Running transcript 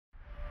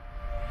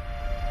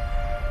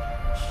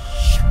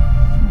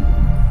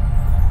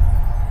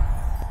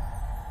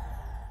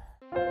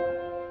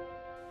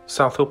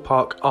South Hill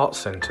Park Arts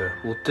Centre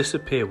will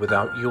disappear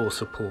without your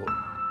support.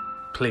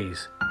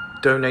 Please,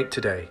 donate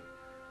today.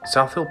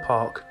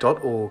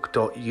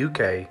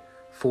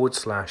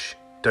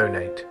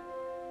 southhillpark.org.uk/donate.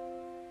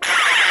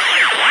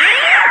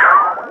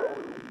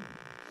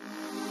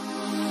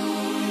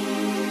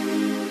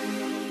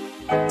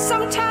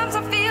 Sometimes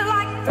I feel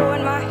like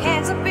throwing my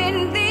hands up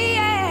in the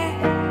air.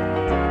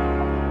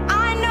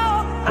 I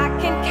know I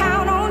can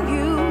count on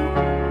you.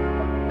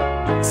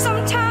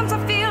 Sometimes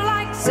I feel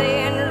like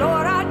saying,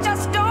 Lord, I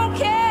just don't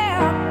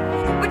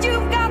care. But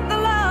you've got the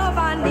love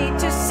I need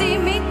to see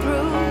me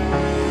through.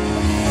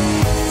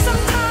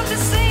 Sometimes it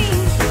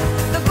seems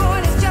the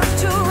going is just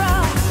too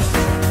rough,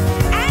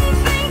 and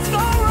things go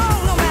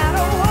wrong no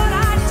matter what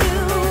I do.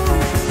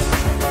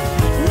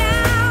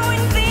 Now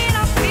and then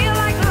I feel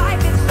like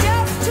life is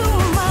just too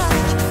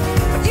much,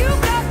 but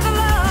you've got the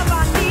love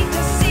I need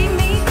to see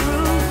me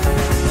through.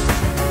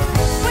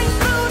 When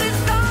food is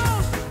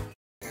gone.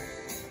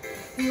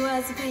 He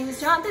was a famous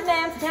trumpet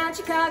man from down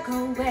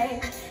Chicago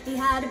way. He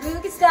had a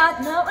boogie style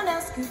no one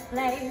else could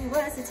play. He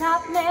was the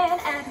top man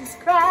at his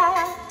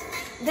craft.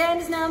 Then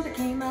his number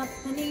came up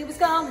and he was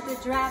gone with the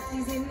draft.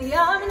 He's in the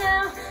army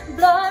now,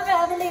 blood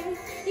reveille.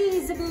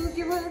 He's a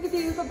boogie woogie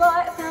bugle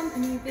boy of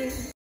Company B.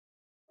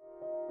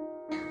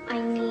 I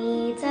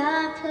need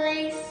a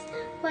place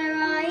where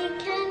I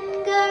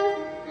can go,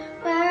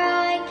 where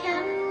I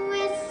can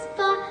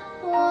whisper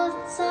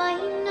what I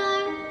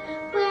know,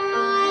 where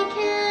I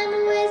can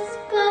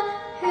whisper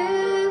who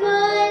I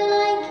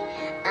like,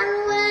 and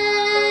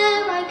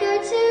where I go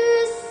to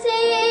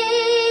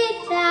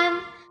see them.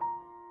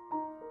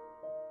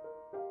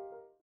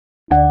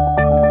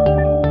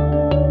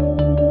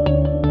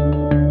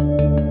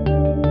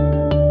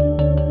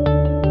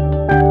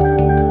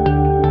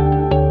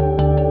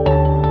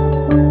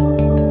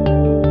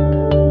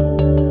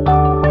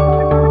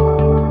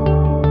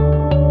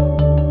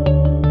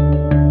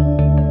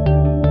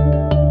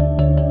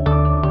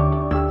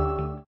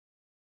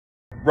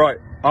 Right,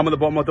 I'm at the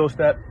bottom of my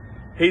doorstep.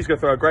 He's going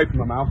to throw a grape in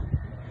my mouth.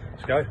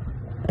 Let's go.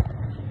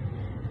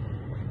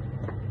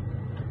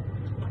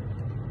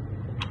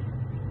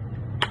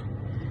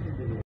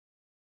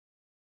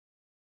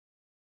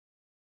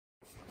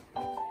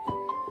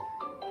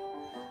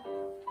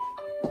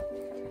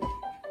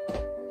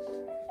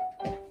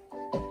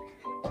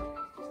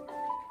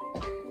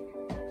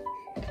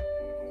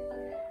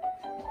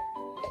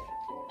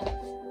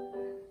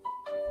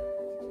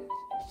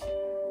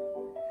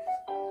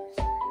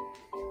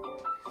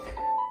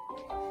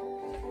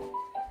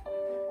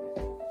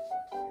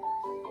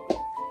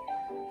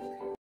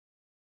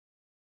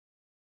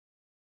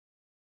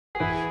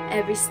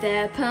 Every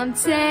step I'm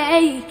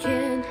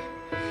taking,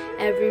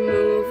 every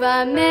move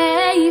I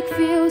make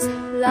feels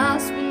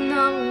lost with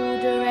no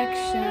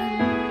direction.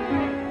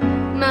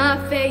 My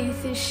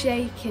faith is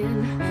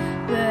shaking,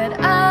 but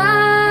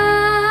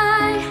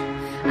I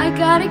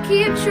gotta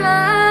keep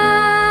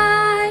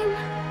trying.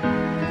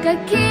 Gotta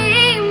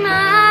keep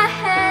my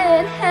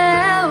head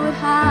held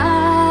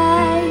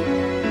high.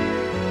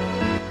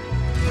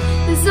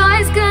 There's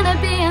always gonna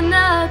be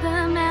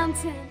another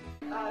mountain.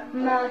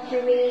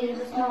 Mercury is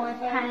the smallest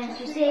planet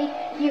you see.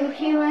 You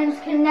humans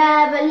can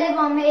never live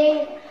on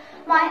me.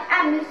 My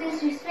atmosphere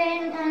to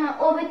spin in an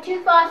orbit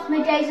too fast.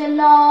 My days are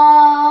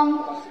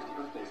long.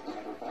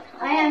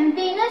 I am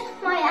Venus,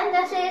 my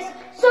ancestors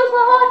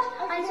super hot.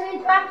 I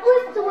swing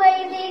backwards the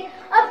wavy.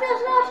 I feel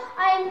not.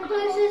 I am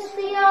closest to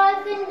the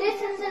earth in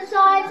distance and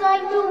size.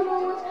 Like the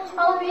moons,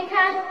 all of you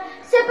can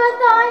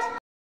sympathize.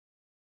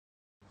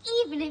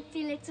 Even if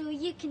you're little,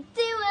 you can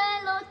do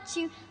a lot.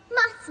 You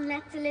mustn't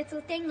let a little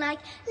thing like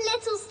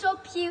little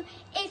stop you.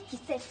 If you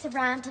sit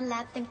around and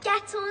let them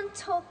get on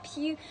top,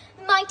 you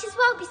might as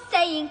well be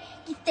saying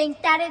you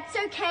think that it's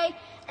okay,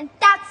 and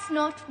that's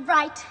not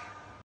right.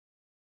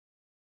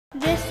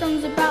 This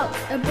song's about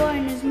a boy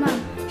and his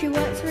mum. She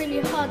works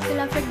really hard till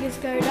her fingers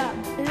go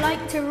numb. I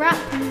like to rap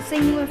and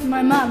sing with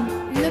my mum.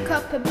 Look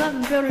up above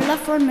and feel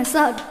love for my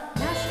son.